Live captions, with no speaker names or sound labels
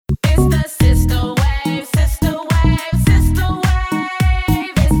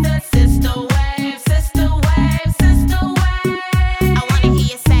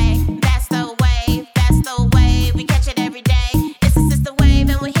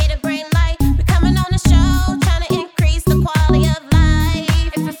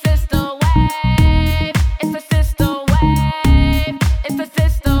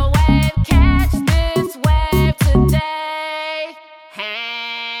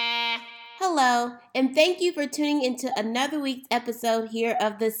Hello, and thank you for tuning into another week's episode here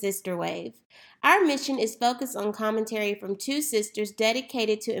of The Sister Wave. Our mission is focused on commentary from two sisters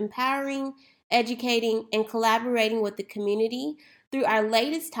dedicated to empowering, educating, and collaborating with the community through our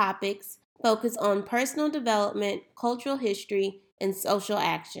latest topics focused on personal development, cultural history, and social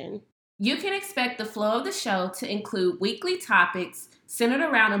action. You can expect the flow of the show to include weekly topics centered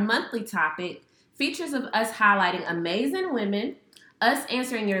around a monthly topic, features of us highlighting amazing women, us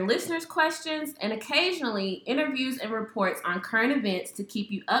answering your listeners' questions, and occasionally interviews and reports on current events to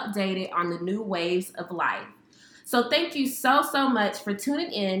keep you updated on the new waves of life. So thank you so much for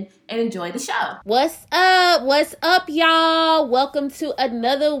tuning in and enjoy the show. What's up? What's up, y'all? Welcome to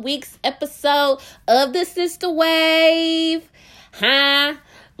another week's episode of The Sister Wave.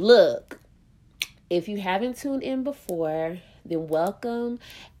 Look, if you haven't tuned in before, then welcome.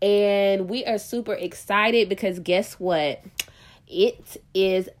 And we are super excited because guess what? It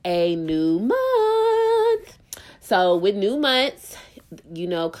is a new month. So with new months,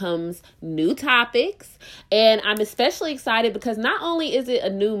 comes new topics. And I'm especially excited because not only is it a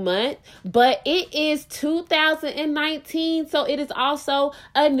new month, but it is 2019. So it is also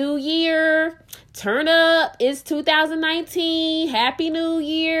a new year. Turn up. It's 2019. Happy New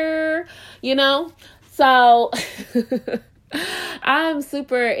Year. So I'm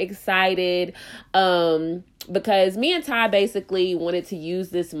super excited. Because me and Ty basically wanted to use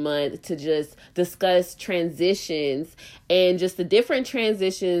this month to just discuss transitions and just the different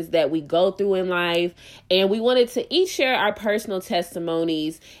transitions that we go through in life. And we wanted to each share our personal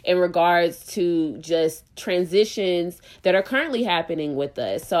testimonies in regards to just transitions that are currently happening with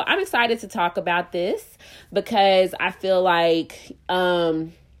us. So I'm excited to talk about this because I feel like, I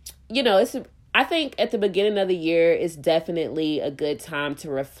think at the beginning of the year, it's definitely a good time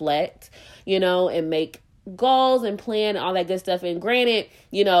to reflect, and make goals and plan all that good stuff. And granted,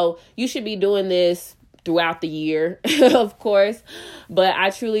 you should be doing this throughout the year, of course, but I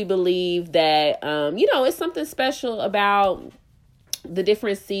truly believe that, it's something special about the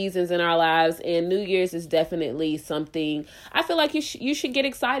different seasons in our lives, and New Year's is definitely something I feel like you should get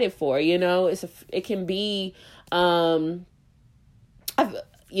excited for. It can be, one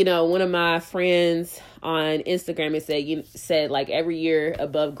of my friends on Instagram said like every year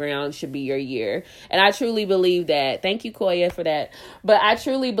above ground should be your year. And I truly believe that. Thank you, Koya, for that. But I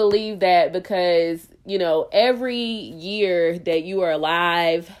truly believe that because, every year that you are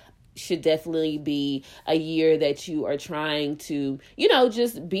alive should definitely be a year that you are trying to,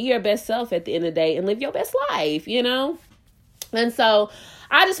 just be your best self at the end of the day and live your best life, And so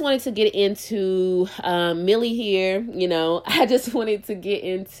I just wanted to get into Milli here. I just wanted to get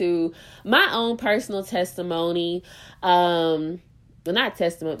into my own personal testimony. Not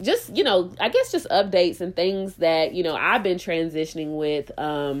testimony, just, I guess just updates and things that, I've been transitioning with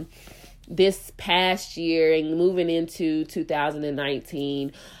this past year and moving into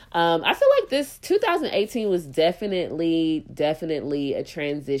 2019. I feel like this 2018 was definitely a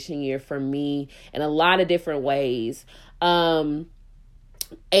transition year for me in a lot of different ways.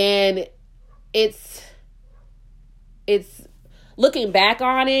 And it's looking back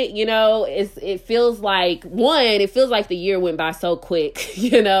on it, it feels like the year went by so quick,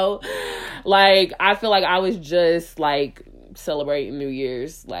 like I feel like I was just like celebrating New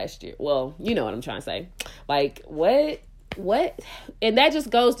Year's last year. Well, you know what I'm trying to say. Like what? And that just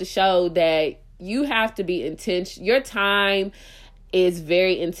goes to show that you have to be intentional. Your time is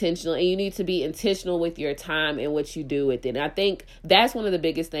very intentional, and you need to be intentional with your time and what you do with it. And I think that's one of the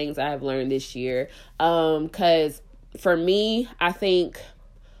biggest things I have learned this year. Because for me, I think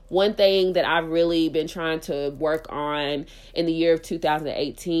one thing that I've really been trying to work on in the year of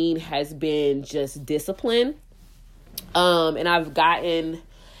 2018 has been just discipline. And I've gotten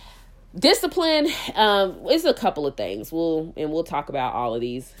discipline. It's a couple of things. We'll talk about all of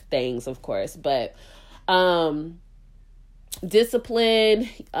these things, of course, but, discipline,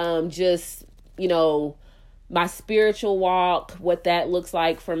 just, my spiritual walk, what that looks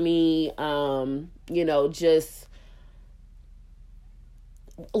like for me, just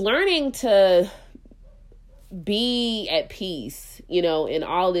learning to be at peace, in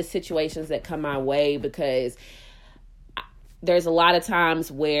all the situations that come my way, because there's a lot of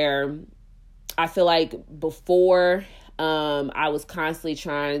times where I feel like before I was constantly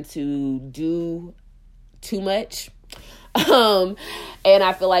trying to do too much. And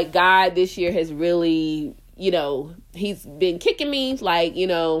I feel like God this year has really, he's been kicking me like, you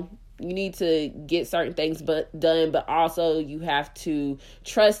need to get certain things done, but also you have to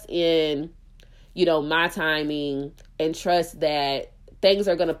trust in, my timing, and trust that things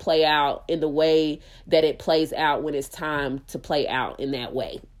are going to play out in the way that it plays out when it's time to play out in that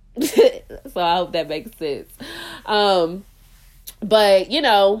way. So I hope that makes sense. But,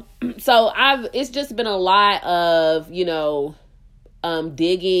 so it's just been a lot of,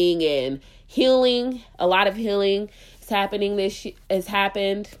 digging and healing. A lot of healing has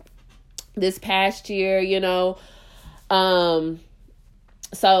happened this past year,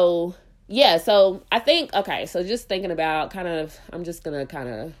 So yeah, so I think, okay, so just thinking about I'm just going to kind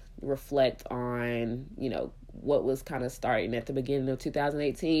of reflect on, what was kind of starting at the beginning of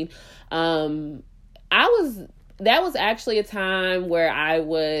 2018. That was actually a time where I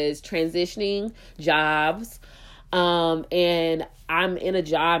was transitioning jobs. And I'm in a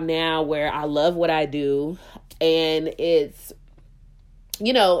job now where I love what I do. And it's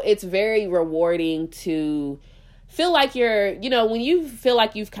very rewarding to feel like you're, when you feel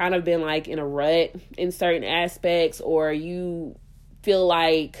like you've kind of been like in a rut in certain aspects, or you feel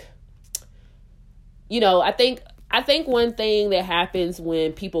like, I think one thing that happens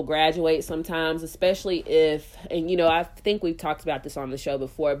when people graduate sometimes, especially if, and, I think we've talked about this on the show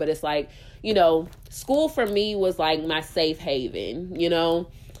before, but it's like, school for me was like my safe haven,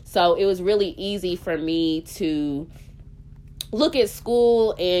 so it was really easy for me to look at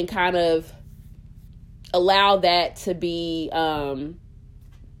school and kind of allow that to be, it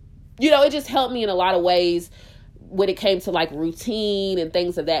just helped me in a lot of ways when it came to like routine and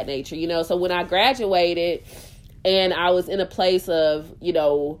things of that nature, so when I graduated and I was in a place of,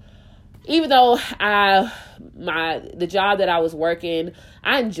 even though the job that I was working,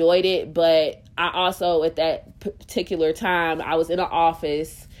 I enjoyed it, but I also at that particular time, I was in an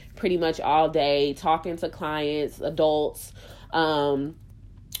office pretty much all day, talking to clients, adults,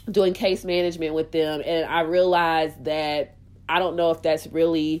 doing case management with them. And I realized that I don't know if that's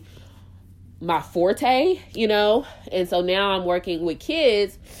really my forte, and so now I'm working with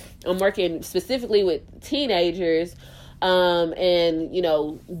kids. I'm working specifically with teenagers,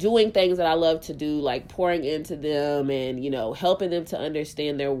 and, doing things that I love to do, like pouring into them and, helping them to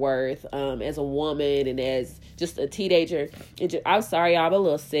understand their worth, as a woman and as just a teenager. I'm sorry, y'all, I'm a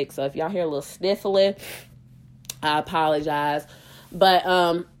little sick. So if y'all hear a little sniffling, I apologize. But,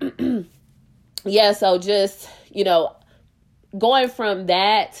 yeah, so just, going from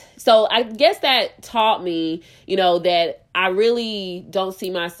that, so I guess that taught me, that I really don't see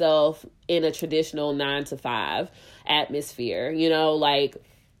myself in a traditional 9-to-5 atmosphere, like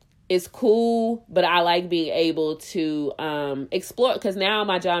it's cool, but I like being able to explore, because now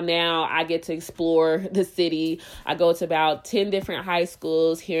my job now, I get to explore the city. I go to about 10 different high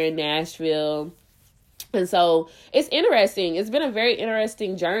schools here in Nashville. And so it's interesting. It's been a very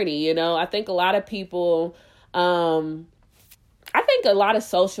interesting journey. I think a lot of people, I think a lot of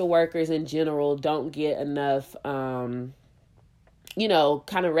social workers in general don't get enough, kind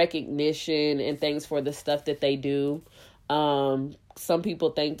of recognition and things for the stuff that they do. Some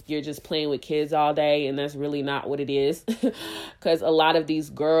people think you're just playing with kids all day, and that's really not what it is. Because a lot of these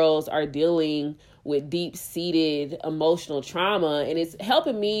girls are dealing with deep-seated emotional trauma, and it's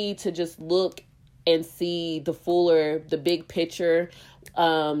helping me to just look and see the big picture,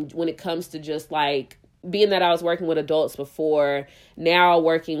 when it comes to just like, being that I was working with adults before, now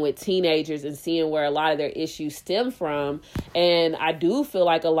working with teenagers and seeing where a lot of their issues stem from. And I do feel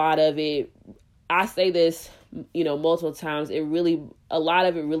like a lot of it, I say this, multiple times, a lot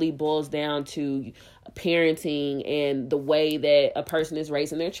of it really boils down to parenting and the way that a person is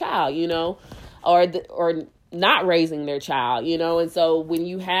raising their child, or not raising their child, And so when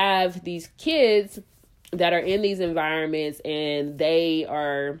you have these kids that are in these environments and they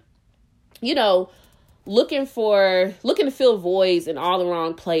are, looking to fill voids in all the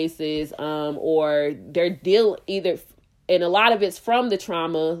wrong places, or they're and a lot of it's from the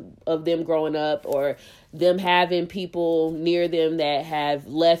trauma of them growing up, or them having people near them that have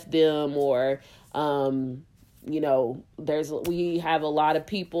left them, or, we have a lot of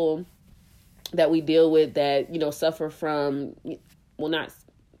people that we deal with that, suffer from,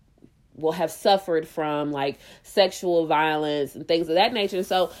 have suffered from like sexual violence and things of that nature. And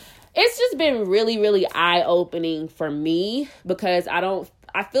so it's just been really, really eye-opening for me, because I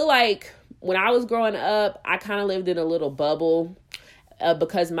feel like when I was growing up, I kind of lived in a little bubble,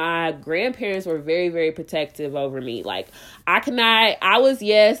 because my grandparents were very, very protective over me. Like,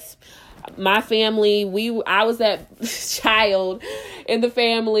 my family, I was that child in the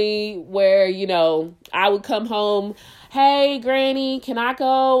family where, you know, I would come home, hey, Granny, can I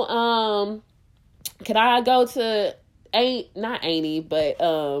go to not Auntie, but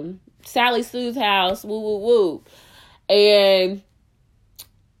Sally Sue's house, woo, woo, woo. And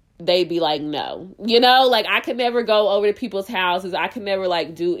they'd be like, no, you know, like, I could never go over to people's houses. I could never,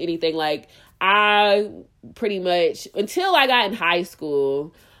 like, do anything. Like, I pretty much, until I got in high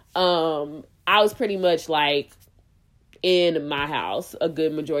school, I was pretty much, like, in my house a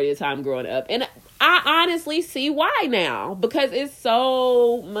good majority of the time growing up. And I honestly see why now, because it's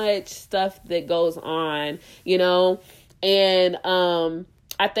so much stuff that goes on, you know. And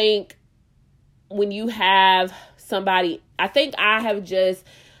I think when you have somebody, I think I have just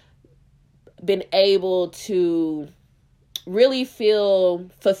been able to really feel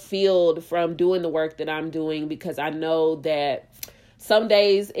fulfilled from doing the work that I'm doing, because I know that some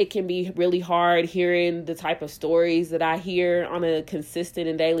days it can be really hard hearing the type of stories that I hear on a consistent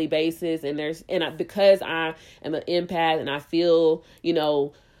and daily basis. Because I am an empath and I feel, you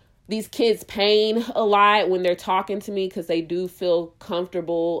know, these kids' pain a lot when they're talking to me, because they do feel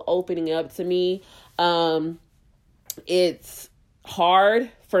comfortable opening up to me. It's hard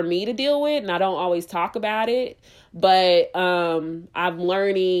for me to deal with, and I don't always talk about it. But I'm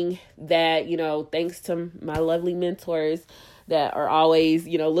learning that, you know, thanks to my lovely mentors that are always,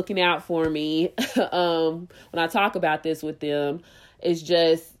 you know, looking out for me when I talk about this with them, it's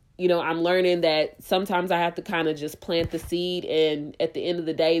just, you know, I'm learning that sometimes I have to kind of just plant the seed, and at the end of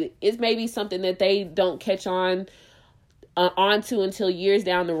the day, it's maybe something that they don't catch onto until years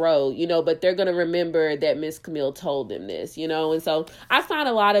down the road, you know, but they're going to remember that Miss Camille told them this, you know. And so I find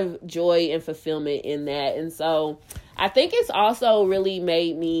a lot of joy and fulfillment in that. And so I think it's also really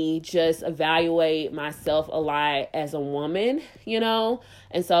made me just evaluate myself a lot as a woman, you know.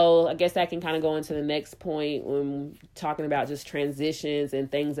 And so I guess I can kind of go into the next point when talking about just transitions and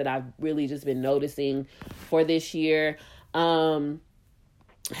things that I've really just been noticing for this year.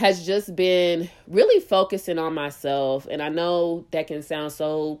 Has just been really focusing on myself. And I know that can sound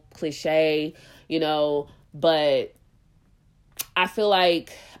so cliche, you know, but I feel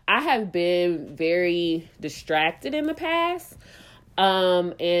like I have been very distracted in the past.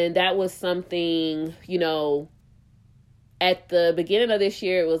 And that was something, you know, at the beginning of this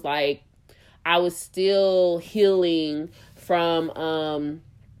year, it was like I was still healing from,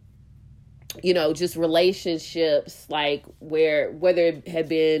 you know, just relationships, like whether it had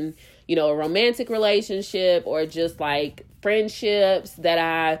been, you know, a romantic relationship or just like friendships, that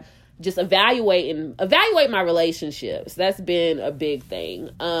I just evaluate my relationships. That's been a big thing.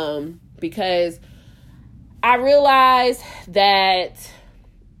 Because I realized that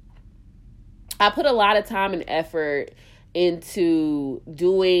I put a lot of time and effort into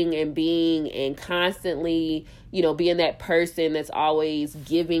doing and being and constantly, you know, being that person that's always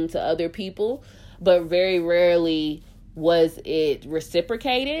giving to other people, but very rarely was it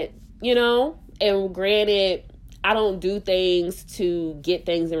reciprocated, you know. And granted, I don't do things to get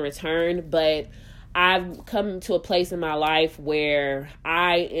things in return, but I've come to a place in my life where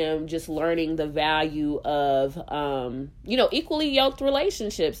I am just learning the value of, you know, equally yoked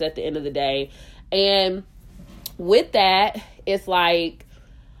relationships at the end of the day. And with that, it's like,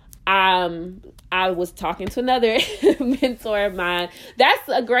 I was talking to another mentor of mine. That's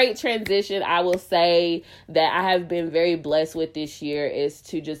a great transition. I will say that I have been very blessed with this year, is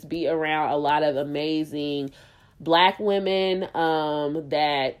to just be around a lot of amazing Black women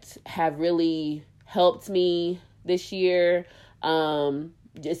that have really helped me this year,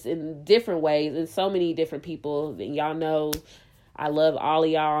 just in different ways, and so many different people. And y'all know I love all of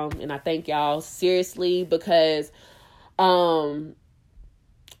y'all, and I thank y'all seriously, because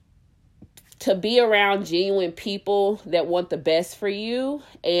to be around genuine people that want the best for you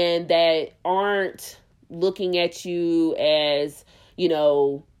and that aren't looking at you as, you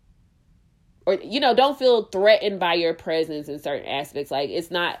know, or, you know, don't feel threatened by your presence in certain aspects. Like, it's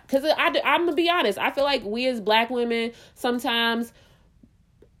not, because I'm going to be honest, I feel like we as Black women, sometimes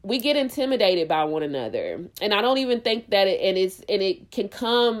we get intimidated by one another. And I don't even think that it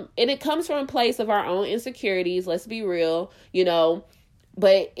comes from a place of our own insecurities, let's be real, you know.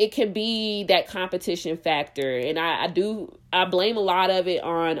 But it can be that competition factor. And I blame a lot of it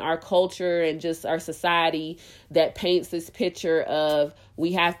on our culture and just our society that paints this picture of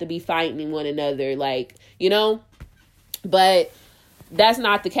we have to be fighting one another, like, you know. But that's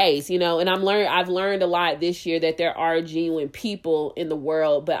not the case, you know. And I've learned a lot this year that there are genuine people in the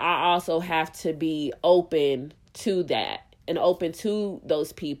world, but I also have to be open to that, and open to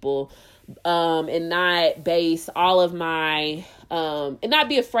those people, and not base all of my, and not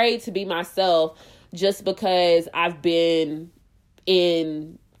be afraid to be myself just because I've been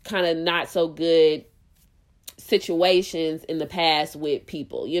in kind of not so good situations in the past with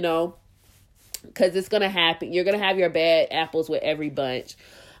people, you know, because it's going to happen. You're going to have your bad apples with every bunch.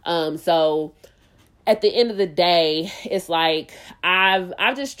 So at the end of the day, it's like,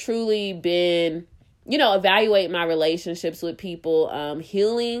 I've just truly been, you know, evaluating my relationships with people,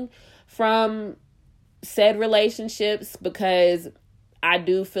 healing from said relationships, because I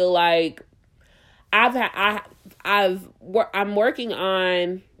do feel like I'm working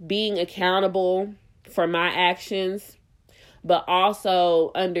on being accountable for my actions, but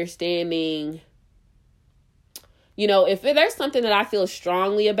also understanding, you know, if there's something that I feel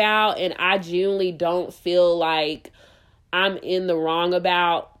strongly about and I genuinely don't feel like I'm in the wrong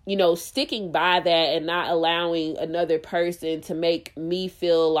about, you know, sticking by that and not allowing another person to make me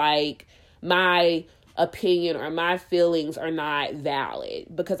feel like my opinion or my feelings are not valid,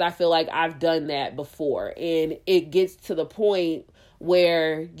 because I feel like I've done that before, and it gets to the point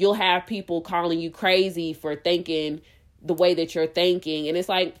where you'll have people calling you crazy for thinking the way that you're thinking, and it's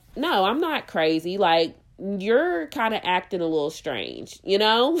like, no, I'm not crazy. Like, you're kind of acting a little strange, you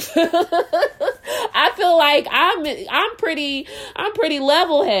know? I feel like I'm pretty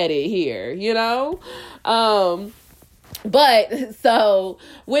level-headed here, you know? But so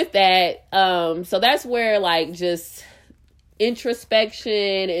with that, so that's where like just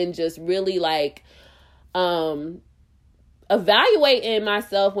introspection and just really like, evaluating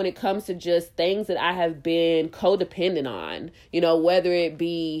myself when it comes to just things that I have been codependent on, you know, whether it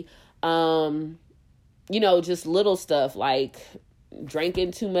be, you know, just little stuff like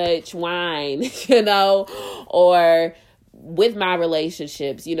drinking too much wine, you know, or with my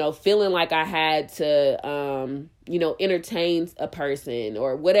relationships, you know, feeling like I had to, you know, entertain a person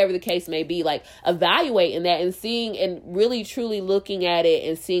or whatever the case may be, like evaluating that and seeing and really truly looking at it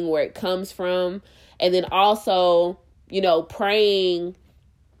and seeing where it comes from. And then also, you know, praying.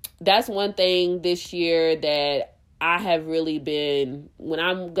 That's one thing this year that I have really been, when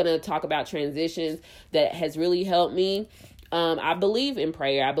I'm going to talk about transitions, that has really helped me. I believe in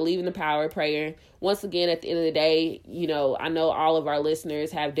prayer. I believe in the power of prayer. Once again, at the end of the day, you know, I know all of our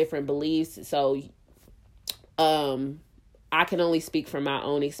listeners have different beliefs. So, I can only speak from my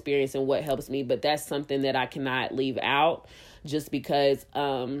own experience and what helps me, but that's something that I cannot leave out just because,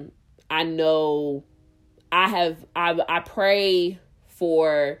 I know I pray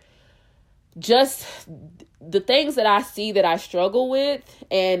for just the things that I see that I struggle with,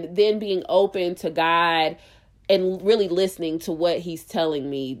 and then being open to God and really listening to what he's telling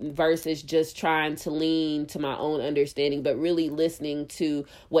me versus just trying to lean to my own understanding, but really listening to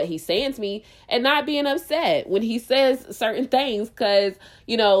what he's saying to me and not being upset when he says certain things. Cause,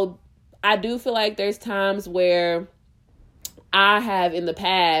 you know, I do feel like there's times where I have in the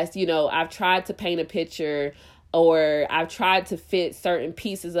past, you know, I've tried to paint a picture or I've tried to fit certain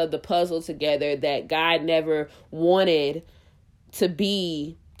pieces of the puzzle together that God never wanted to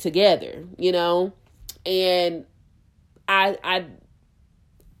be together, you know? And I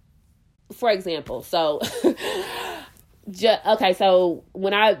for example, so, okay, so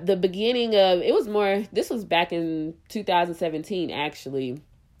when the beginning of, this was back in 2017, actually,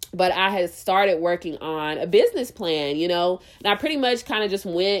 but I had started working on a business plan, you know, and I pretty much kind of just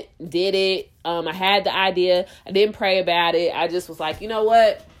went, did it. I had the idea. I didn't pray about it. I just was like, you know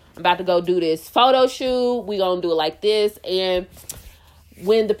what? I'm about to go do this photo shoot. We gonna do it like this. And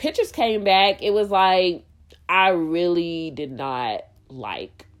when the pictures came back, it was like, I really didn't like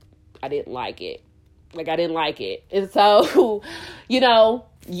it. Like, I didn't like it. And so, you know,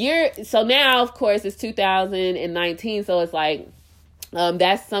 so now, of course, it's 2019. So it's like,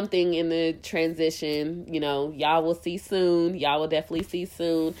 that's something in the transition, you know, y'all will see soon. Y'all will definitely see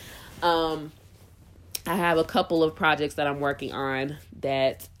soon. I have a couple of projects that I'm working on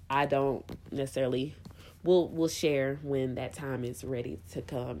that I don't necessarily, we'll share when that time is ready to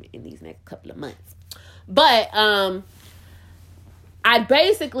come in these next couple of months. But, I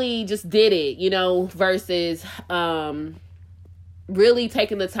basically just did it, you know, versus, really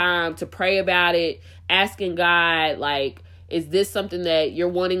taking the time to pray about it, asking God, like, is this something that you're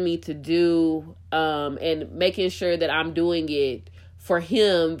wanting me to do? And making sure that I'm doing it for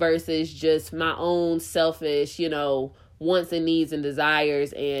him versus just my own selfish, you know, wants and needs and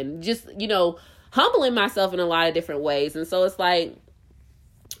desires, and just, you know, humbling myself in a lot of different ways. And so it's like,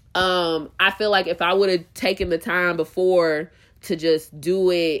 I feel like if I would have taken the time before to just do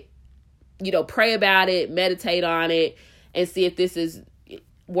it, you know, pray about it, meditate on it, and see if this is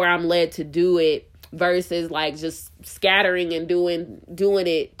where I'm led to do it, versus like just scattering and doing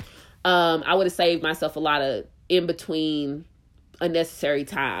it. I would have saved myself a lot of in between unnecessary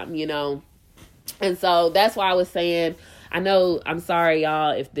time, you know? And so that's why I was saying, I know, I'm sorry,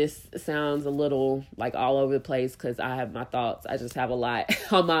 y'all, if this sounds a little like all over the place, because I have my thoughts. I just have a lot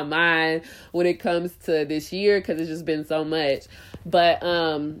on my mind when it comes to this year, because it's just been so much. But,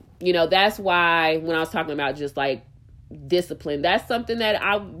 you know, that's why when I was talking about just like discipline, that's something that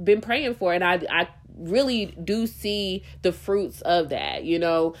I've been praying for. And I really do see the fruits of that. You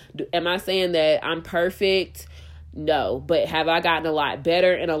know, am I saying that I'm perfect? No. But have I gotten a lot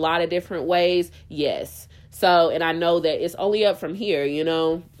better in a lot of different ways? Yes. So, and I know that it's only up from here, you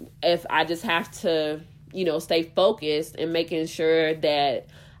know, if I just have to, you know, stay focused and making sure that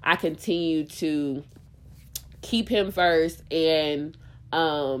I continue to keep him first, and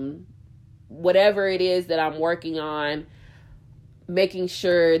whatever it is that I'm working on, making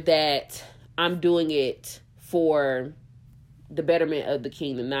sure that I'm doing it for the betterment of the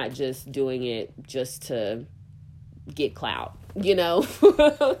kingdom, not just doing it just to get clout, you know?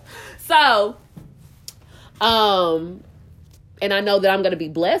 So, and I know that I'm going to be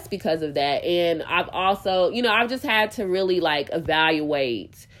blessed because of that. And I've also, you know, I've just had to really like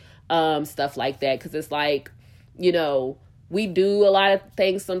evaluate, stuff like that. 'Cause it's like, you know, we do a lot of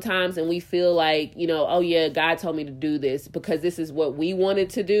things sometimes and we feel like, you know, oh yeah, God told me to do this because this is what we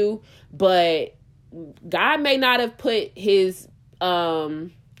wanted to do. But God may not have put his,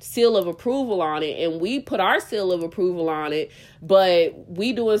 seal of approval on it, and we put our seal of approval on it, but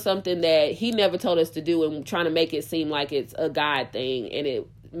we doing something that he never told us to do and trying to make it seem like it's a God thing, and it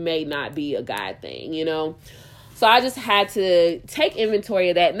may not be a God thing, you know? So I just had to take inventory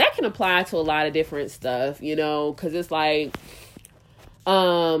of that, and that can apply to a lot of different stuff, you know, because it's like,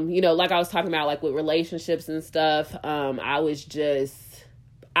 you know, like I was talking about, like with relationships and stuff, I'm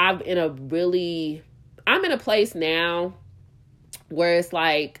in a place now where it's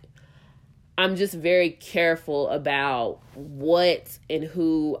like, I'm just very careful about what and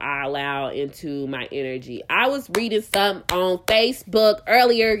who I allow into my energy. I was reading something on Facebook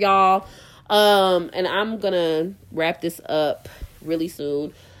earlier, y'all. And I'm gonna wrap this up really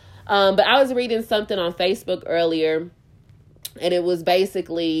soon. But I was reading something on Facebook earlier, and it was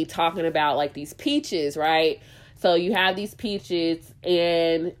basically talking about like these peaches, right? So you have these peaches,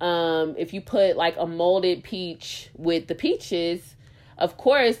 and if you put like a molded peach with the peaches, of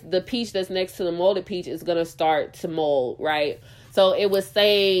course, the peach that's next to the molded peach is going to start to mold, right? So it was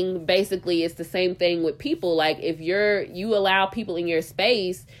saying basically it's the same thing with people. Like if you allow people in your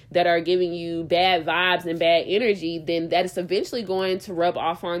space that are giving you bad vibes and bad energy, then that is eventually going to rub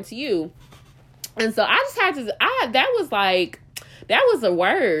off onto you. And so I just had to, that was a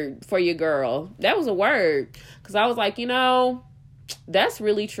word for your girl. That was a word. Because I was like, you know, that's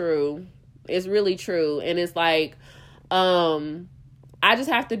really true. It's really true. And it's like, I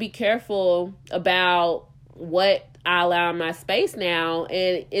just have to be careful about what I allow in my space now.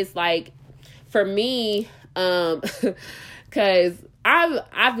 And it's like, for me, because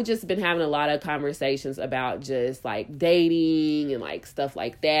I've just been having a lot of conversations about just like dating and like stuff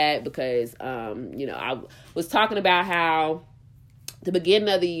like that, because, you know, I was talking about how the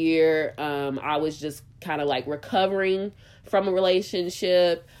beginning of the year, I was just kind of like recovering from a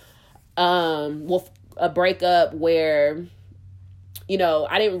relationship, with a breakup where, you know,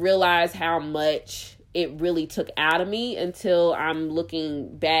 I didn't realize how much it really took out of me until I'm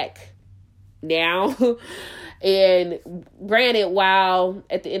looking back now. And granted, while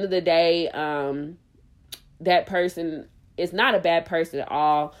at the end of the day, that person is not a bad person at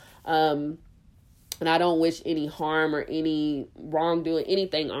all. And I don't wish any harm or any wrongdoing,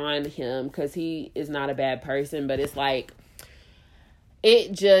 anything on him, because he is not a bad person. But it's like,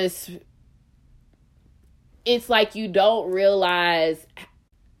 it's like you don't realize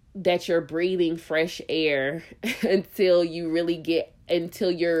that you're breathing fresh air until you're, you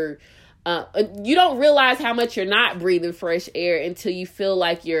don't realize how much you're not breathing fresh air until you feel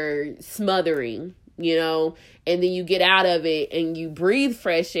like you're smothering, you know, and then you get out of it and you breathe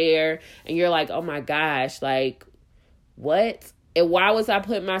fresh air and you're like, oh my gosh, like what? And why was I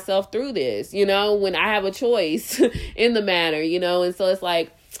putting myself through this, you know, when I have a choice in the matter, you know? And so it's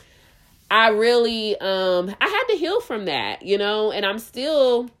like, I really, I had to heal from that, you know, and I'm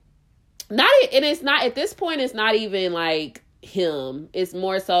still not, and it's not, at this point, it's not even like him. It's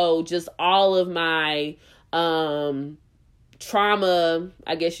more so just all of my, trauma,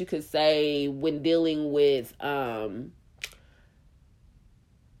 I guess you could say, when dealing with, I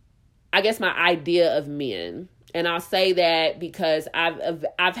guess my idea of men And I'll say that because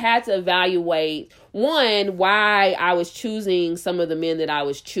I've had to evaluate, one, why I was choosing some of the men that I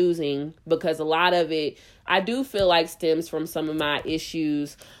was choosing, because a lot of it I do feel like stems from some of my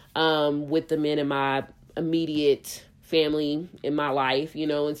issues with the men in my immediate family in my life,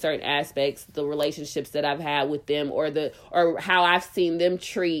 in certain aspects, the relationships that I've had with them, or how I've seen them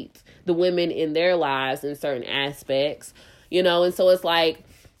treat the women in their lives in certain aspects, and so it's like,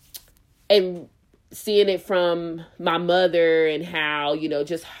 and seeing it from my mother and how,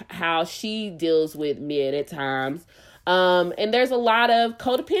 just how she deals with men at times. And there's a lot of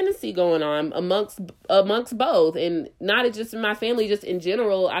codependency going on amongst both, and not just in my family, just in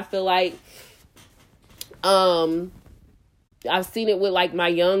general. I feel like, I've seen it with like my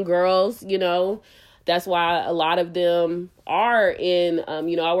young girls, that's why a lot of them are in,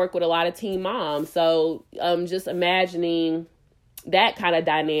 I work with a lot of teen moms. So, just imagining that kind of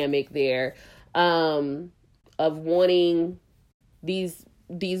dynamic there, of wanting these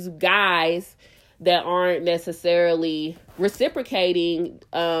guys that aren't necessarily reciprocating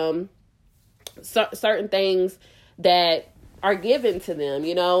certain things that are given to them,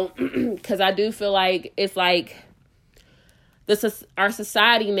 because I do feel like it's like our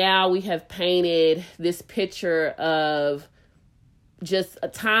society now, we have painted this picture of just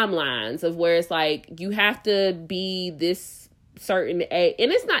timelines of where it's like you have to be this certain age,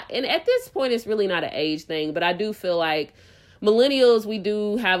 and it's not, and at this point it's really not an age thing, but I do feel like millennials, we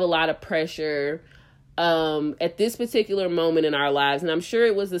do have a lot of pressure at this particular moment in our lives, and I'm sure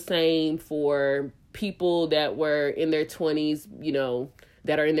it was the same for people that were in their 20s,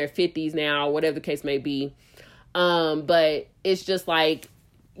 that are in their 50s now, or whatever the case may be. But it's just like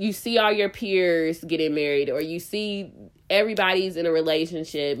you see all your peers getting married, or you see everybody's in a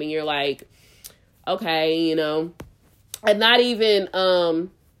relationship, and you're like, okay, and not even,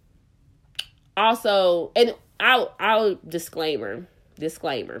 also, and I'll disclaimer,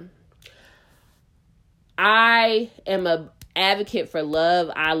 I am a advocate for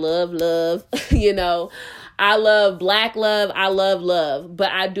love. I love love, I love Black love. I love love,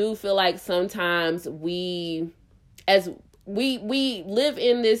 but I do feel like sometimes we live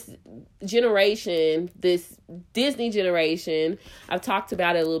in this generation, this Disney generation. I've talked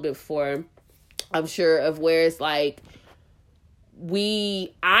about it a little bit before, I'm sure, of where it's like,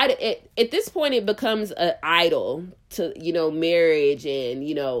 at this point it becomes an idol to, marriage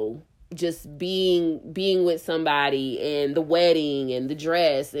and, just being with somebody, and the wedding and the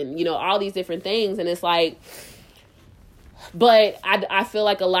dress and, all these different things. And it's like, but I feel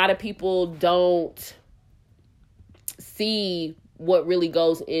like a lot of people don't see what really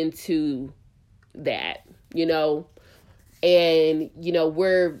goes into that, and,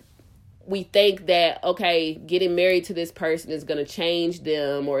 we think that, okay, getting married to this person is going to change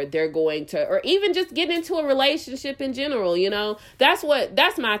them, or they're going to, or even just getting into a relationship in general, that's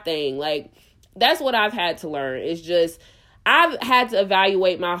my thing. Like, that's what I've had to learn. It's just, I've had to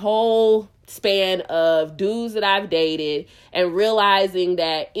evaluate my whole span of dudes that I've dated, and realizing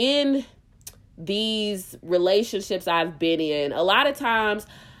that in these relationships I've been in, a lot of times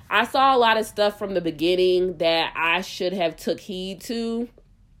I saw a lot of stuff from the beginning that I should have took heed to.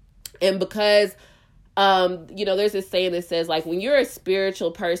 And because, there's this saying that says, like, when you're a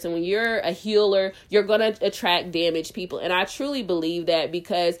spiritual person, when you're a healer, you're going to attract damaged people. And I truly believe that,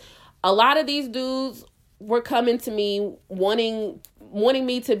 because a lot of these dudes were coming to me wanting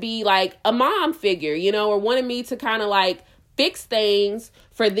me to be like a mom figure, or wanting me to kind of like fix things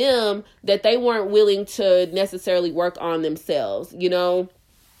for them that they weren't willing to necessarily work on themselves, And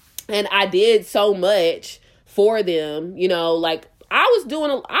I did so much for them, like, I was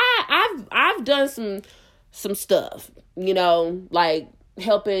doing, I've done some stuff, like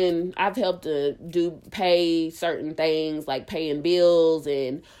I've helped to pay certain things, like paying bills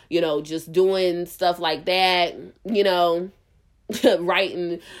and, just doing stuff like that,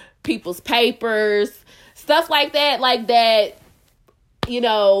 writing people's papers, stuff like that,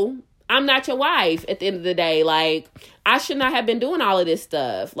 I'm not your wife at the end of the day. Like, I should not have been doing all of this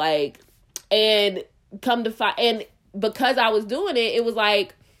stuff. Like, and come to find, and because I was doing it, it was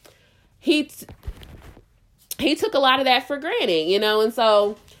like he took a lot of that for granted, and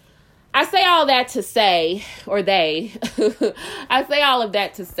so I say all that to say, or they, I say all of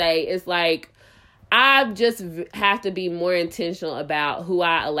that to say, it's like, I just have to be more intentional about who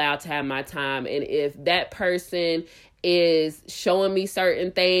I allow to have my time. And if that person is showing me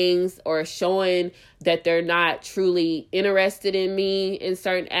certain things, or showing that they're not truly interested in me in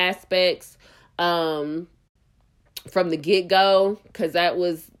certain aspects, from the get-go, because that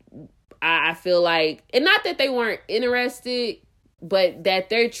was, I feel like, and not that they weren't interested, but that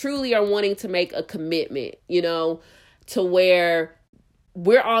they truly are wanting to make a commitment, you know, to where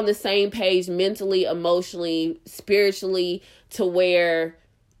we're on the same page mentally, emotionally, spiritually, to where,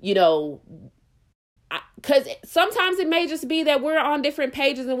 you know, because sometimes it may just be that we're on different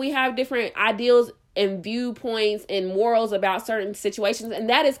pages and we have different ideals and viewpoints and morals about certain situations, and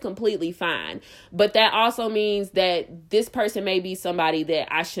that is completely fine. But that also means that this person may be somebody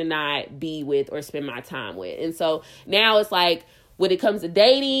that I should not be with or spend my time with. And so now it's like, when it comes to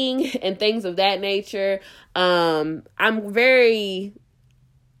dating and things of that nature, I'm very,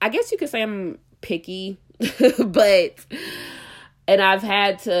 I guess you could say I'm picky, but, and I've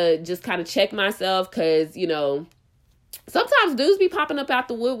had to just kind of check myself because, you know, sometimes dudes be popping up out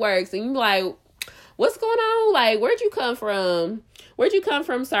the woodworks and you like, what's going on? Like, where'd you come from? Where'd you come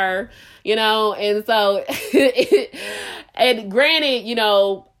from, sir? You know, and so, and granted, you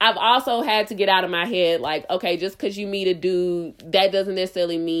know, I've also had to get out of my head, like, okay, just because you meet a dude, that doesn't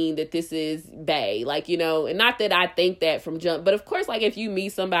necessarily mean that this is bae. Like, you know, and not that I think that from jump, but of course, like, if you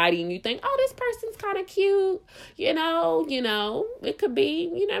meet somebody and you think, oh, this person's kind of cute, you know, it could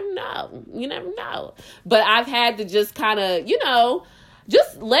be, you never know. But I've had to just kind of, you know,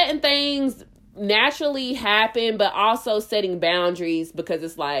 just letting things naturally happen, but also setting boundaries, because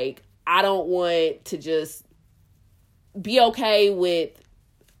it's like, I don't want to just be okay with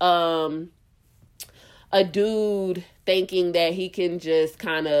a dude thinking that he can just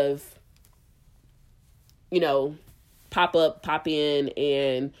kind of, you know, pop in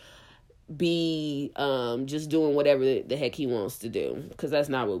and be just doing whatever the heck he wants to do, because that's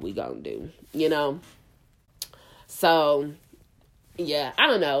not what we gonna do, you know. So yeah, I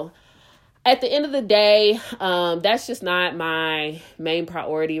don't know. At the end of the day, that's just not my main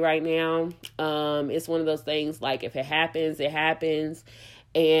priority right now. It's one of those things, like, if it happens, it happens.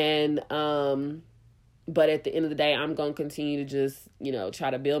 And, but at the end of the day, I'm going to continue to just, you know,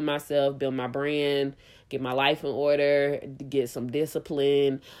 try to build myself, build my brand, get my life in order, get some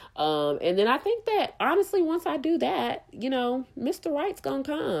discipline. And then I think that, honestly, once I do that, you know, Mr. Right's going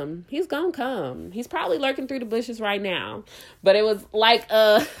to come. He's going to come. He's probably lurking through the bushes right now. But it was like,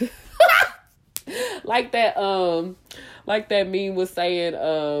 like that meme was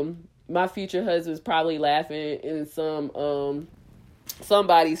saying, my future husband's probably laughing in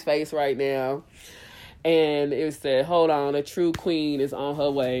somebody's face right now. And it said, hold on, a true queen is on her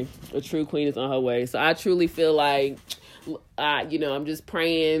way. A true queen is on her way. So I truly feel like, I'm just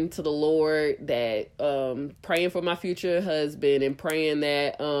praying to the Lord that, praying for my future husband and praying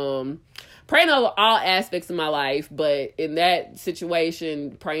that, praying over all aspects of my life, but in that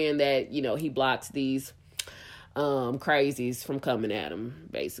situation, praying that, you know, he blocks these crazies from coming at him,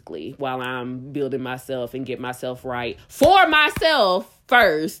 basically, while I'm building myself and get myself right for myself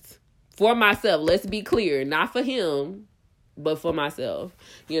first. For myself, let's be clear, not for him, but for myself,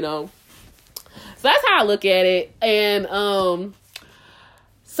 you know. So that's how I look at it. And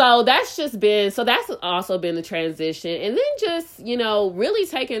so that's also been the transition. And then just, you know, really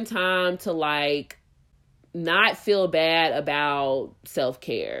taking time to, like, not feel bad about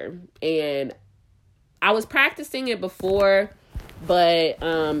self-care. And I was practicing it before, but,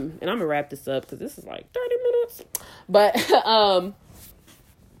 and I'm gonna wrap this up because this is like 30 minutes. But,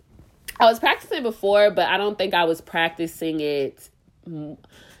 I was practicing it before, but I don't think I was practicing it in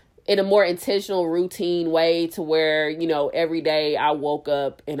a more intentional, routine way to where, you know, every day I woke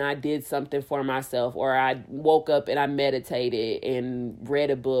up and I did something for myself, or I woke up and I meditated and read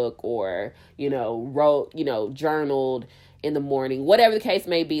a book, or, you know, wrote, you know, journaled in the morning, whatever the case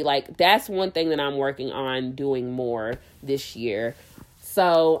may be. Like, that's one thing that I'm working on doing more this year.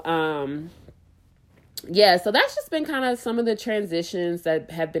 So, yeah, so that's just been kind of some of the transitions that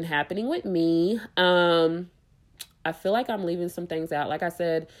have been happening with me. I feel like I'm leaving some things out. Like I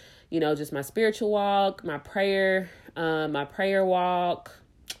said, you know, just my spiritual walk, my prayer walk,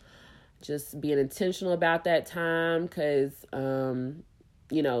 just being intentional about that time, because,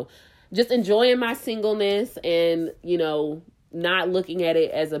 you know, just enjoying my singleness and, you know, not looking at it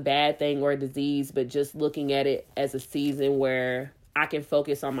as a bad thing or a disease, but just looking at it as a season where I can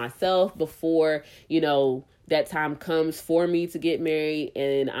focus on myself before, you know, that time comes for me to get married,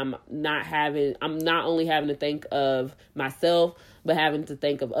 and I'm not only having to think of myself, but having to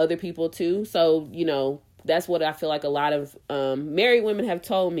think of other people too. So, you know, that's what I feel like a lot of married women have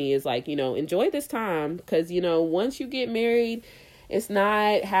told me is, like, you know, enjoy this time, because, you know, once you get married, it's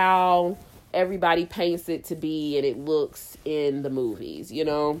not how everybody paints it to be and it looks in the movies, you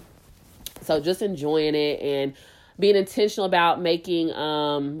know. So just enjoying it and being intentional about making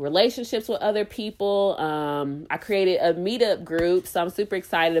relationships with other people. I created a meetup group, so I'm super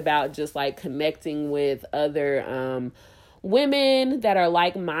excited about just, like, connecting with other women that are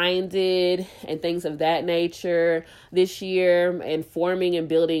like-minded and things of that nature this year, and forming and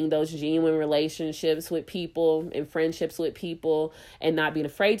building those genuine relationships with people and friendships with people, and not being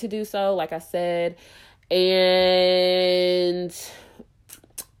afraid to do so, like I said. And,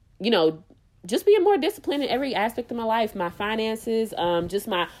 just being more disciplined in every aspect of my life, my finances, just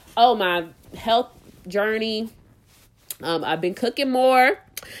my health journey. I've been cooking more,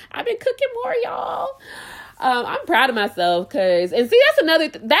 y'all. I'm proud of myself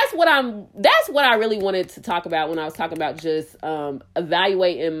that's what I really wanted to talk about when I was talking about just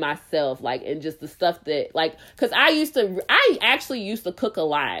evaluating myself, like, and just the stuff that, like, because I actually used to cook a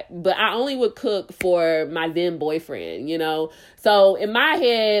lot, but I only would cook for my then boyfriend, so in my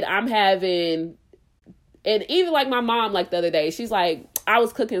head I'm having, and even like my mom, like the other day, she's like, I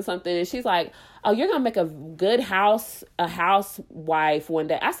was cooking something and she's like, oh, you're going to make a good housewife one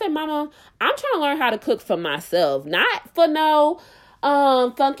day. I said, Mama, I'm trying to learn how to cook for myself, not for no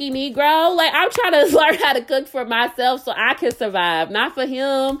funky Negro. Like, I'm trying to learn how to cook for myself so I can survive, not for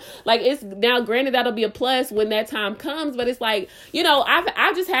him. Like, it's now, granted, that'll be a plus when that time comes, but it's like,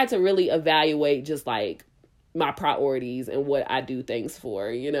 I've just had to really evaluate just like my priorities and what I do things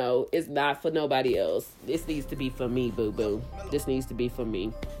for. It's not for nobody else. This needs to be for me, boo boo. This needs to be for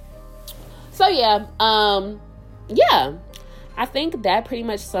me. So I think that pretty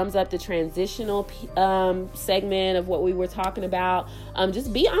much sums up the transitional segment of what we were talking about.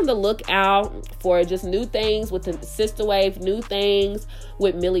 Just be on the lookout for just new things with the Sister Wave, new things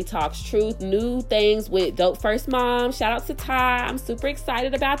with Milli Talks Truth, new things with Dope First Mom. Shout out to Ty. I'm super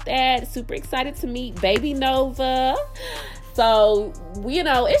excited about that. Super excited to meet Baby Nova. So,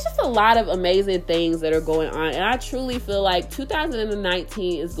 it's just a lot of amazing things that are going on. And I truly feel like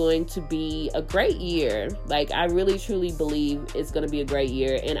 2019 is going to be a great year. Like, I really, truly believe it's going to be a great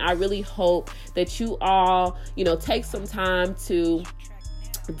year. And I really hope that you all, take some time to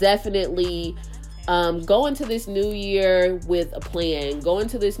definitely go into this new year with a plan. Go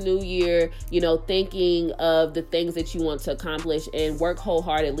into this new year, thinking of the things that you want to accomplish, and work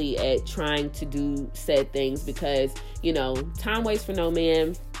wholeheartedly at trying to do said things, because, time waits for no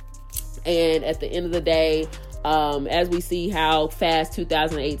man. And at the end of the day, as we see how fast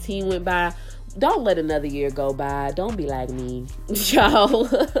 2018 went by, don't let another year go by. Don't be like me, y'all.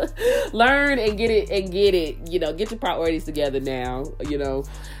 Learn and get it. Get your priorities together now,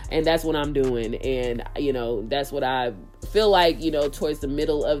 and that's what I'm doing. And, that's what I feel like, towards the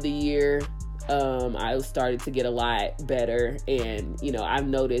middle of the year, I started to get a lot better. And, I've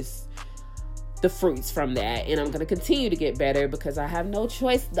noticed the fruits from that, and I'm going to continue to get better because I have no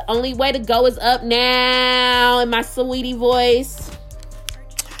choice. The only way to go is up now, in my sweetie voice.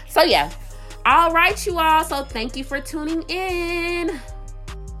 So yeah. All right, you all. So thank you for tuning in.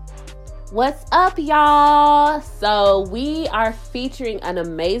 What's up, y'all? So we are featuring an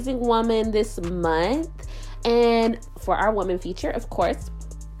amazing woman this month, and for our woman feature, of course,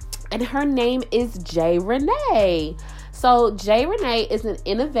 and her name is J. Renee. So J. Renee is an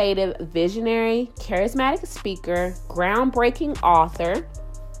innovative, visionary, charismatic speaker, groundbreaking author,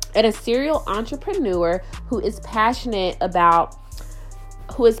 and a serial entrepreneur who is passionate about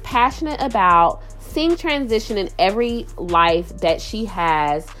seeing transition in every life that she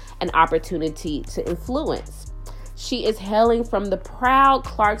has an opportunity to influence. She is hailing from the proud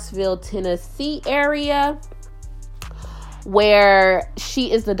Clarksville, Tennessee area, where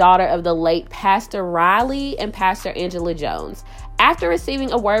she is the daughter of the late Pastor Riley and Pastor Angela Jones. After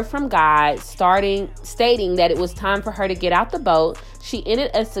receiving a word from God stating that it was time for her to get out the boat, she ended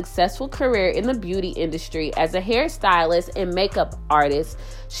a successful career in the beauty industry as a hairstylist and makeup artist.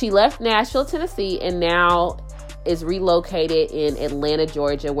 She left Nashville, Tennessee, and now is relocated in Atlanta,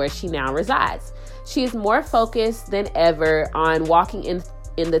 Georgia, where she now resides. She is more focused than ever on walking in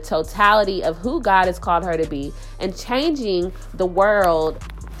the totality of who God has called her to be and changing the world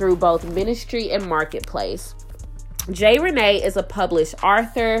through both ministry and marketplace. J. Renee is a published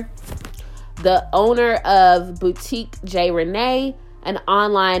author, the owner of Boutique J. Renee, an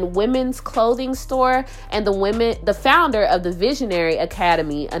online women's clothing store, and the founder of the Visionary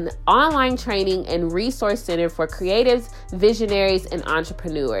Academy, an online training and resource center for creatives, visionaries, and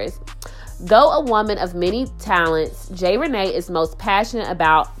entrepreneurs. Though a woman of many talents, J. Renee is most passionate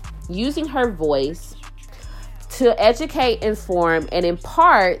about using her voice to educate, inform, and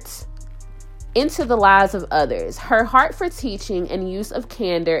impart into the lives of others. Her heart for teaching and use of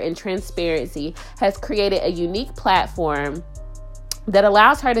candor and transparency has created a unique platform that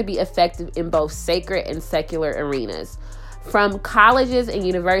allows her to be effective in both sacred and secular arenas. From colleges and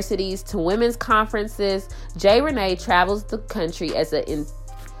universities to women's conferences, J. Renee travels the country as an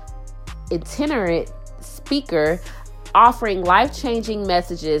itinerant speaker, offering life-changing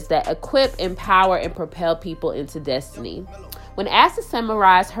messages that equip, empower, and propel people into destiny. When asked to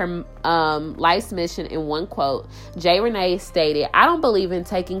summarize her life's mission in one quote, J. Renee stated, "I don't believe in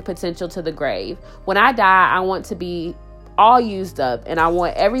taking potential to the grave. When I die, I want to be all used up, and I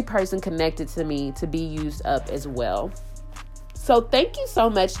want every person connected to me to be used up as well." So thank you so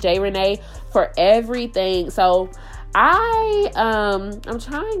much, J. Renee, for everything. So I'm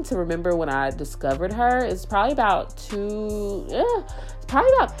trying to remember when I discovered her. It's probably about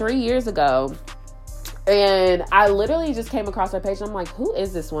 3 years ago. And I literally just came across her page and I'm like, who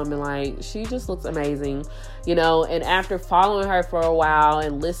is this woman? Like, she just looks amazing, and after following her for a while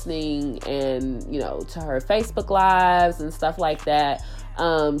and listening and, to her Facebook lives and stuff like that,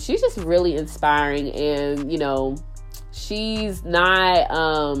 she's just really inspiring. And, she's not,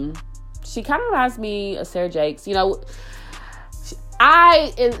 she kind of reminds me of Sarah Jakes.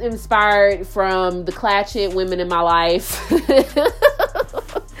 I am inspired from the Clatchit women in my life.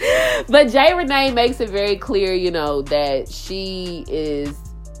 But J. Renee makes it very clear, that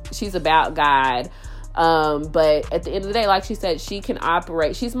she's about God. But at the end of the day, like she said, she can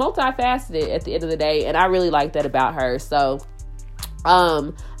operate. She's multifaceted at the end of the day. And I really like that about her. So,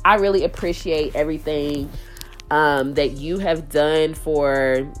 I really appreciate everything, that you have done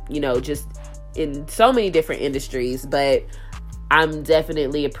for, just in so many different industries. But I'm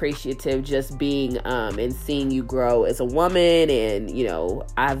definitely appreciative just being and seeing you grow as a woman. And,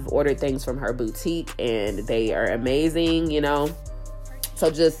 I've ordered things from her boutique and they are amazing,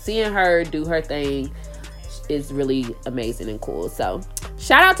 So just seeing her do her thing is really amazing and cool. So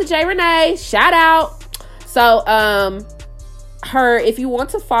shout out to J. Renee. Shout out. So if you want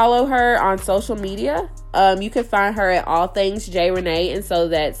to follow her on social media, you can find her at All Things J. Renee. And so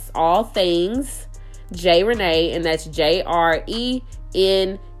that's All Things J. Renee, and that's JRENEE.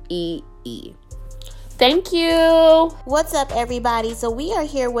 Thank you. What's up, everybody? So we are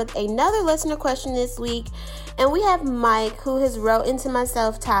here with another listener question this week, and we have Mike, who has wrote into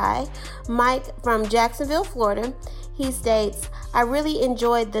myself, Ty. Mike from Jacksonville, Florida. He states, "I really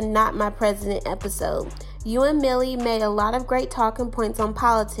enjoyed the Not My President episode. You and Millie made a lot of great talking points on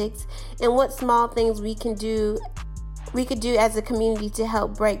politics and what small things we could do as a community to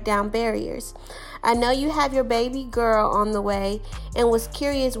help break down barriers. I know you have your baby girl on the way and was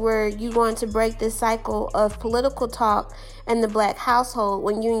curious where you going to break this cycle of political talk in the Black household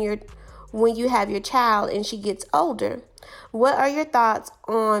when you have your child and she gets older. What are your thoughts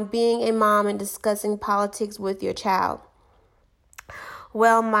on being a mom and discussing politics with your child?"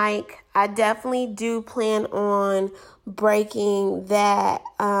 Well, Mike, I definitely do plan on breaking that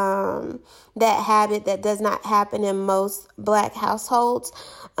habit that does not happen in most Black households.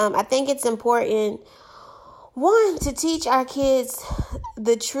 I think it's important, one, to teach our kids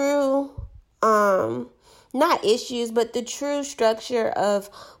the true, not issues, but the true structure of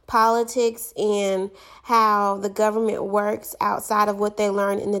politics and how the government works outside of what they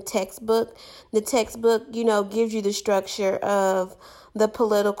learn in the textbook. The textbook, gives you the structure of the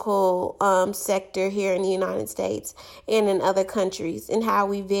political sector here in the United States and in other countries, and how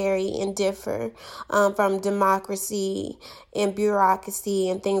we vary and differ from democracy and bureaucracy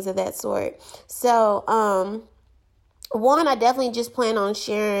and things of that sort. So, one, I definitely just plan on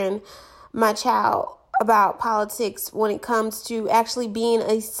sharing my child about politics when it comes to actually being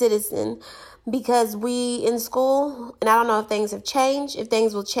a citizen, because we in school, and I don't know if things have changed, if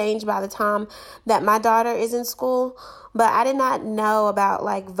things will change by the time that my daughter is in school, but I did not know about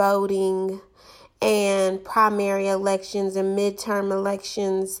voting and primary elections and midterm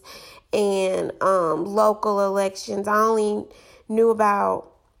elections and local elections. I only knew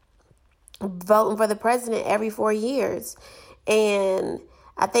about voting for the president every 4 years. And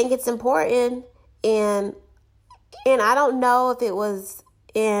I think it's important. And I don't know if it was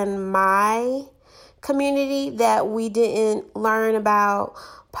in my community that we didn't learn about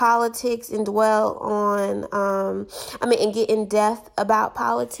politics and dwell on, and get in depth about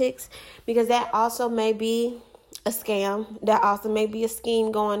politics, because that also may be a scam. That also may be a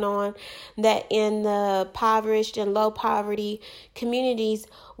scheme going on, that in the impoverished and low poverty communities,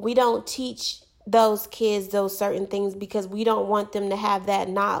 we don't teach those kids those certain things because we don't want them to have that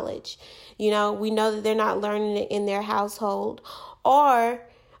knowledge. We know that they're not learning it in their household, or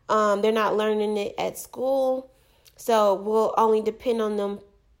they're not learning it at school. So we'll only depend on them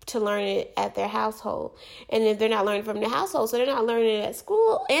to learn it at their household. And if they're not learning from their household, so they're not learning it at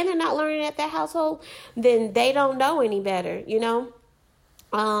school and they're not learning it at their household, then they don't know any better,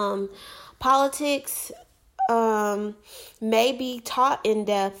 Politics may be taught in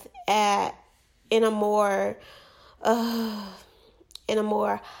depth in a more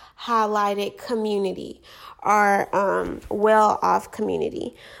highlighted community or well-off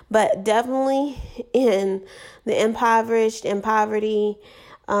community. But definitely in the impoverished and poverty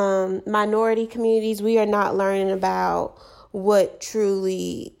minority communities, we are not learning about what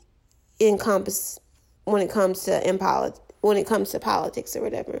truly encompass when it comes to politics or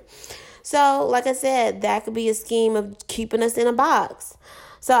whatever. So, like I said, that could be a scheme of keeping us in a box.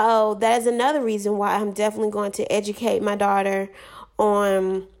 So that is another reason why I'm definitely going to educate my daughter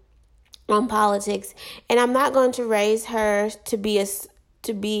on politics, and I'm not going to raise her to be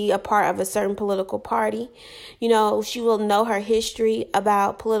a part of a certain political party. She will know her history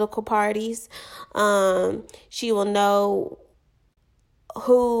about political parties. She will know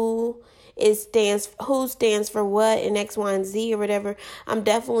who stands for what in X, Y, and Z or whatever. I'm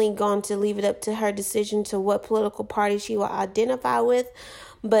definitely going to leave it up to her decision to what political party she will identify with.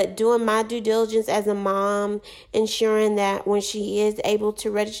 But doing my due diligence as a mom, ensuring that when she is able to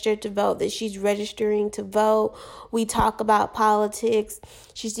register to vote, that she's registering to vote. We talk about politics.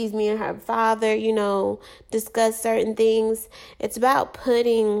 She sees me and her father, discuss certain things. It's about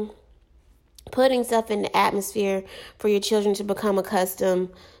putting stuff in the atmosphere for your children to become accustomed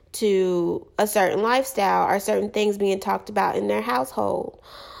to a certain lifestyle or certain things being talked about in their household.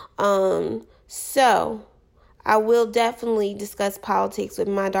 So I will definitely discuss politics with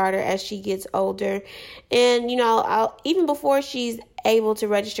my daughter as she gets older. And, even before she's able to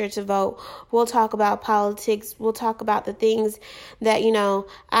register to vote, we'll talk about politics. We'll talk about the things that,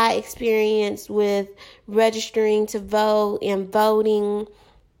 I experienced with registering to vote and voting.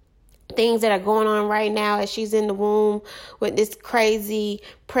 Things that are going on right now as she's in the womb with this crazy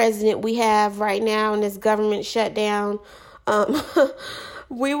president we have right now and this government shutdown.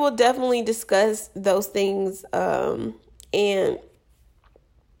 We will definitely discuss those things. And I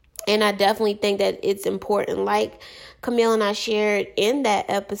definitely think that it's important. Like Camille and I shared in that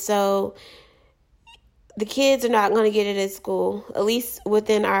episode, the kids are not going to get it at school, at least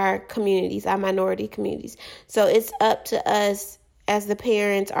within our communities, our minority communities. So it's up to us as the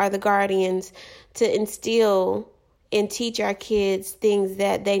parents or the guardians to instill and teach our kids things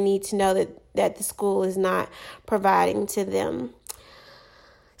that they need to know that the school is not providing to them.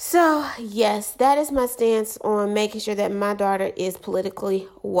 So, yes, that is my stance on making sure that my daughter is politically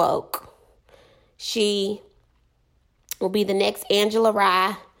woke. She will be the next Angela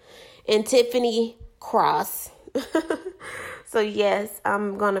Rye and Tiffany Cross. So, yes,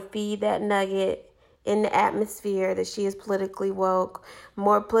 I'm going to feed that nugget in the atmosphere that she is politically woke,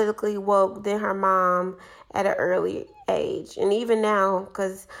 more politically woke than her mom at an early age. And even now,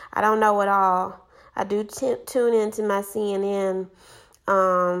 because I don't know it all, I do tune into my CNN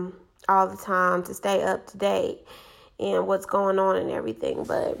all the time to stay up to date and what's going on and everything.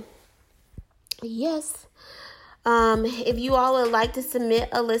 But yes, if you all would like to submit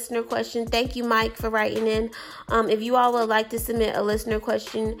a listener question, thank you, Mike, for writing in. If you all would like to submit a listener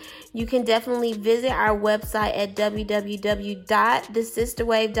question, you can definitely visit our website at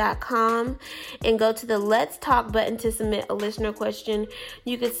www.thesisterwave.com and go to the Let's Talk button to submit a listener question.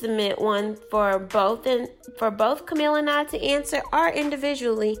 You can submit one for both Camille and I to answer or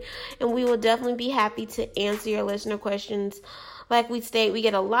individually, and we will definitely be happy to answer your listener questions. Like we state, we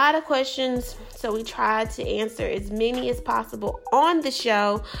get a lot of questions, so we try to answer as many as possible on the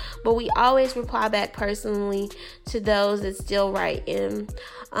show, but we always reply back personally to those that still write in.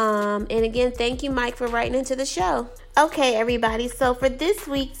 And again, thank you, Mike, for writing into the show. Okay, everybody, so for this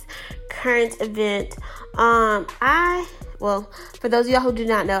week's current event, for those of y'all who do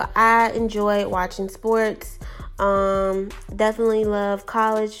not know, I enjoy watching sports. Definitely love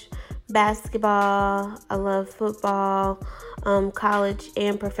college basketball. I love football, college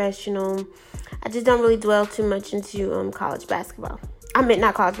and professional. I just don't really dwell too much into college basketball. I meant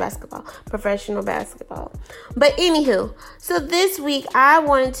not college basketball, professional basketball. But anywho, so this week I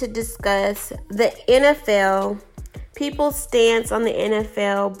wanted to discuss the NFL, people's stance on the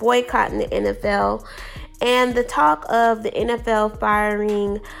NFL, boycotting the NFL, and the talk of the NFL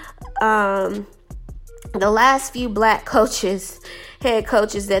firing the last few black head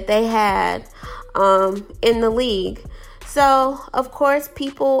coaches that they had in the league. So, of course,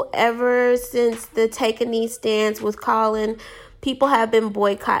 people, ever since the Take a Knee stance with Colin, people have been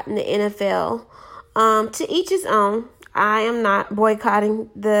boycotting the NFL. To each his own. I am not boycotting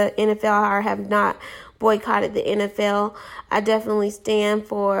the NFL or have not boycotted the NFL. I definitely stand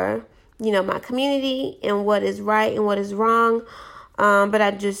for, my community and what is right and what is wrong. But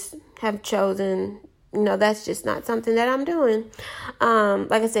I just have chosen, that's just not something that I'm doing.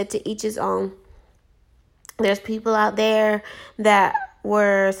 Like I said, to each his own. There's people out there that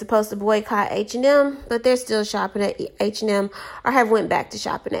were supposed to boycott H&M, but they're still shopping at H&M or have went back to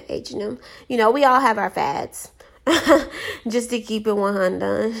shopping at H&M. You know, we all have our fads. Just to keep it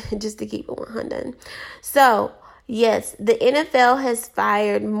 100. So, yes, the NFL has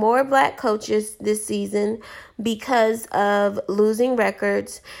fired more black coaches this season because of losing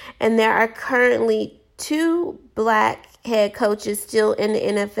records, and there are currently 2 black head coaches still in the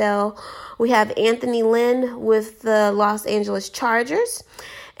NFL. We have Anthony Lynn with the Los Angeles Chargers,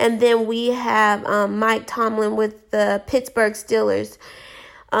 and then we have Mike Tomlin with the Pittsburgh Steelers,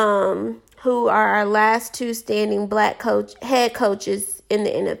 who are our last 2 standing black head coaches in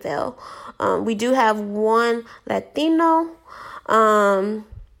the NFL. We do have one Latino, the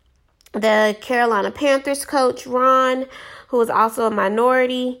Carolina Panthers coach, Ron, who is also a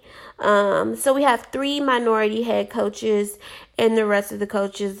minority. So we have 3 minority head coaches, and the rest of the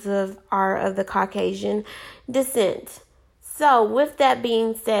coaches are of the Caucasian descent. So with that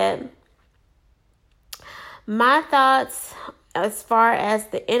being said, my thoughts as far as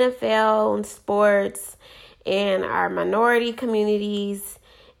the NFL and sports and our minority communities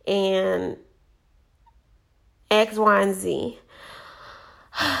and X, Y, and Z.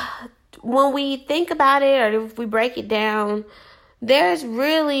 When we think about it, or if we break it down, there's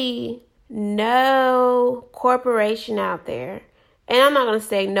really no corporation out there. And I'm not going to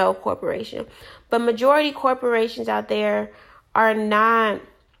say no corporation, but majority corporations out there are not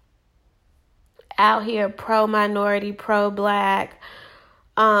out here pro-minority, pro-black,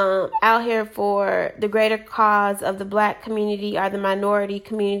 out here for the greater cause of the black community or the minority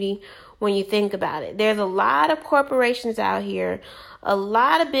community when you think about it. There's a lot of corporations out here, a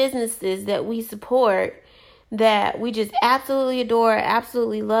lot of businesses that we support that we just absolutely adore,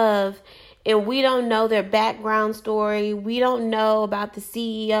 absolutely love, and we don't know their background story. We don't know about the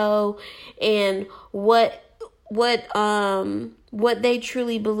CEO and what they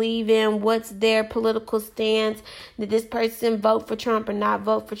truly believe in, what's their political stance. Did this person vote for Trump or not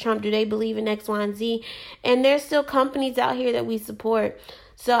vote for Trump? Do they believe in X, Y, and Z? And there's still companies out here that we support.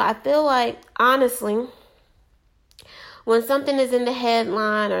 So I feel like, honestly, when something is in the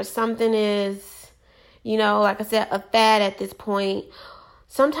headline or something is, like I said, a fad at this point,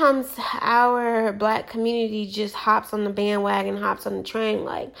 sometimes our black community just hops on the bandwagon, hops on the train,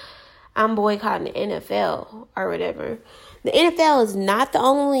 like, I'm boycotting the NFL or whatever. The NFL is not the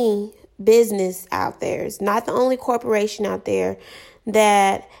only business out there. It's not the only corporation out there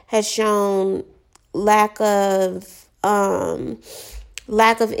that has shown lack of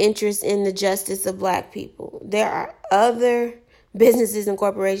interest in the justice of black people. There are other businesses and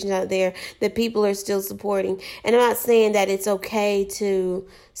corporations out there that people are still supporting. And I'm not saying that it's okay to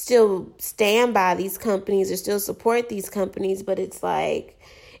still stand by these companies or still support these companies, but it's like,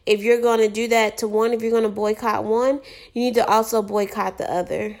 if you're going to do that to one, if you're going to boycott one, you need to also boycott the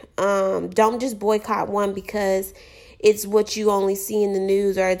other. Don't just boycott one because it's what you only see in the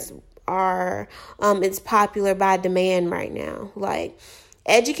news or it's popular by demand right now. Like,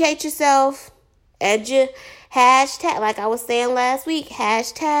 educate yourself. Hashtag, like I was saying last week,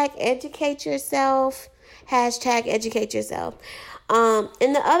 hashtag educate yourself. Hashtag educate yourself. And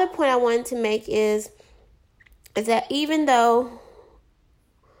the other point I wanted to make is that even though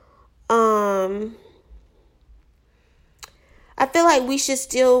I feel like we should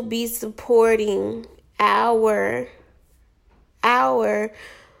still be supporting our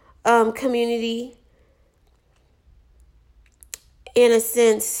community in a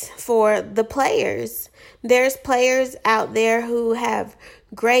sense for the players. There's players out there who have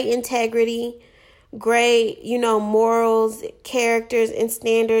great integrity, great, morals, characters, and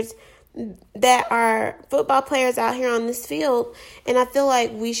standards that are football players out here on this field, and I feel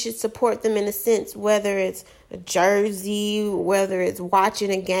like we should support them in a sense, whether it's a jersey, whether it's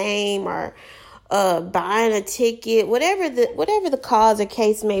watching a game or buying a ticket, whatever the cause or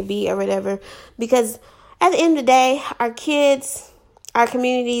case may be or whatever, because at the end of the day, our kids, our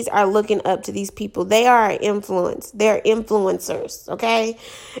communities are looking up to these people. They are influence. They're influencers, okay?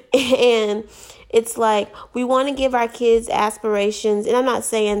 And it's like we want to give our kids aspirations, and I'm not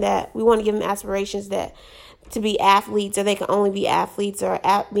saying that we want to give them aspirations that to be athletes or they can only be athletes or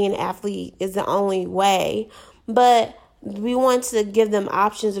being an athlete is the only way, but we want to give them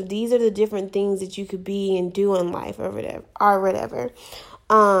options of these are the different things that you could be and do in life or whatever.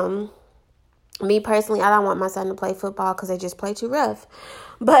 Me personally, I don't want my son to play football because they just play too rough,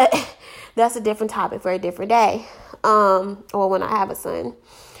 but that's a different topic for a different day, or when I have a son.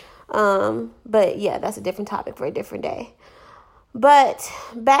 But yeah, that's a different topic for a different day. But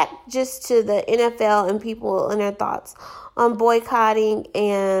back just to the NFL and people and their thoughts on boycotting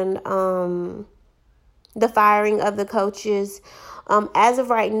and the firing of the coaches. As of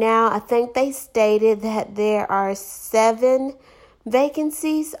right now, I think they stated that there are 7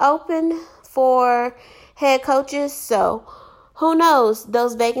 vacancies open for head coaches. So who knows?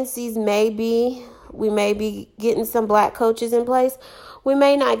 Those vacancies we may be getting some black coaches in place. We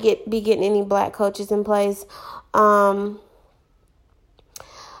may not be getting any black coaches in place.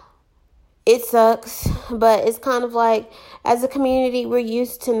 It sucks, but it's kind of like, as a community, we're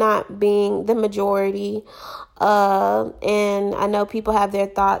used to not being the majority. And I know people have their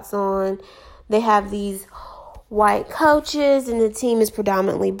thoughts on, they have these white coaches and the team is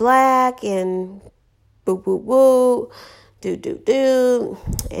predominantly black and boo, boo, boo, do, do, do.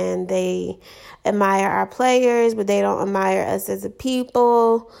 And they admire our players, but they don't admire us as a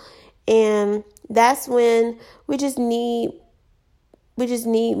people. And that's when we just need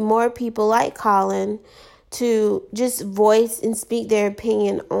more people like Colin to just voice and speak their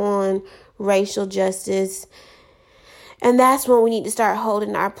opinion on racial justice. And that's when we need to start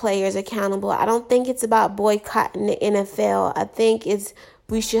holding our players accountable. I don't think it's about boycotting the NFL. I think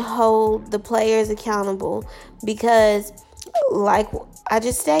we should hold the players accountable because, like I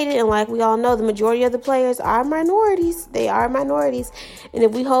just stated, and like we all know, the majority of the players are minorities. They are minorities. And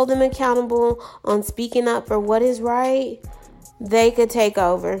if we hold them accountable on speaking up for what is right, they could take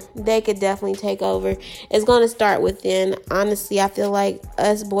over. They could definitely take over. It's going to start within. Honestly, I feel like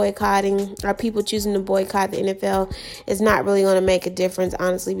us boycotting, or people choosing to boycott the NFL, is not really going to make a difference,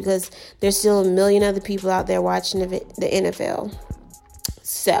 honestly, because there's still a million other people out there watching the NFL.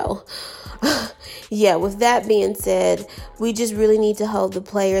 So, yeah, with that being said, we just really need to hold the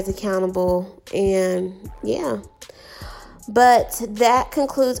players accountable. And, yeah. But that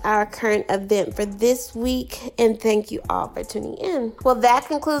concludes our current event for this week, and thank you all for tuning in. Well, that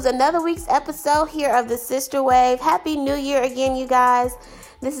concludes another week's episode here of the Sister Wave. Happy New Year again, you guys.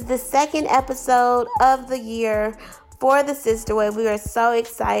 This is the second episode of the year for the Sister Wave. We are so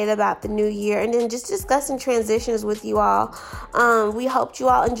excited about the new year and then just discussing transitions with you all. We hope you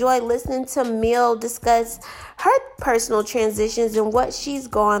all enjoyed listening to Mill discuss her personal transitions and what she's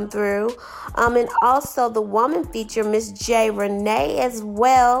gone through. And also the woman feature, Miss J. Renee, as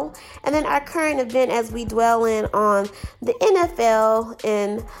well. And then our current event as we dwell in on the NFL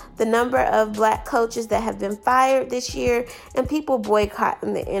and the number of black coaches that have been fired this year and people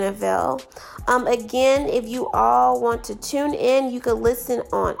boycotting the NFL. Again, if you all want to tune in, you can listen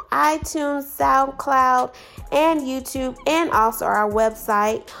on iTunes, SoundCloud, and YouTube, and also our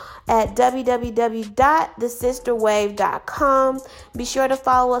website at www.thesisterwave.com. Be sure to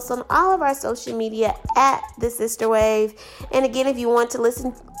follow us on all of our social media at The Sister Wave. And again, if you want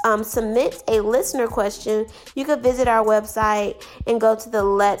to submit a listener question, you can visit our website and go to the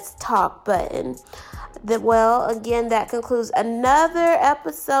Let's Talk button. Again, that concludes another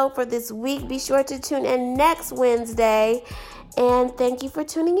episode for this week. Be sure to tune in next Wednesday. And thank you for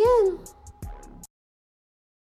tuning in.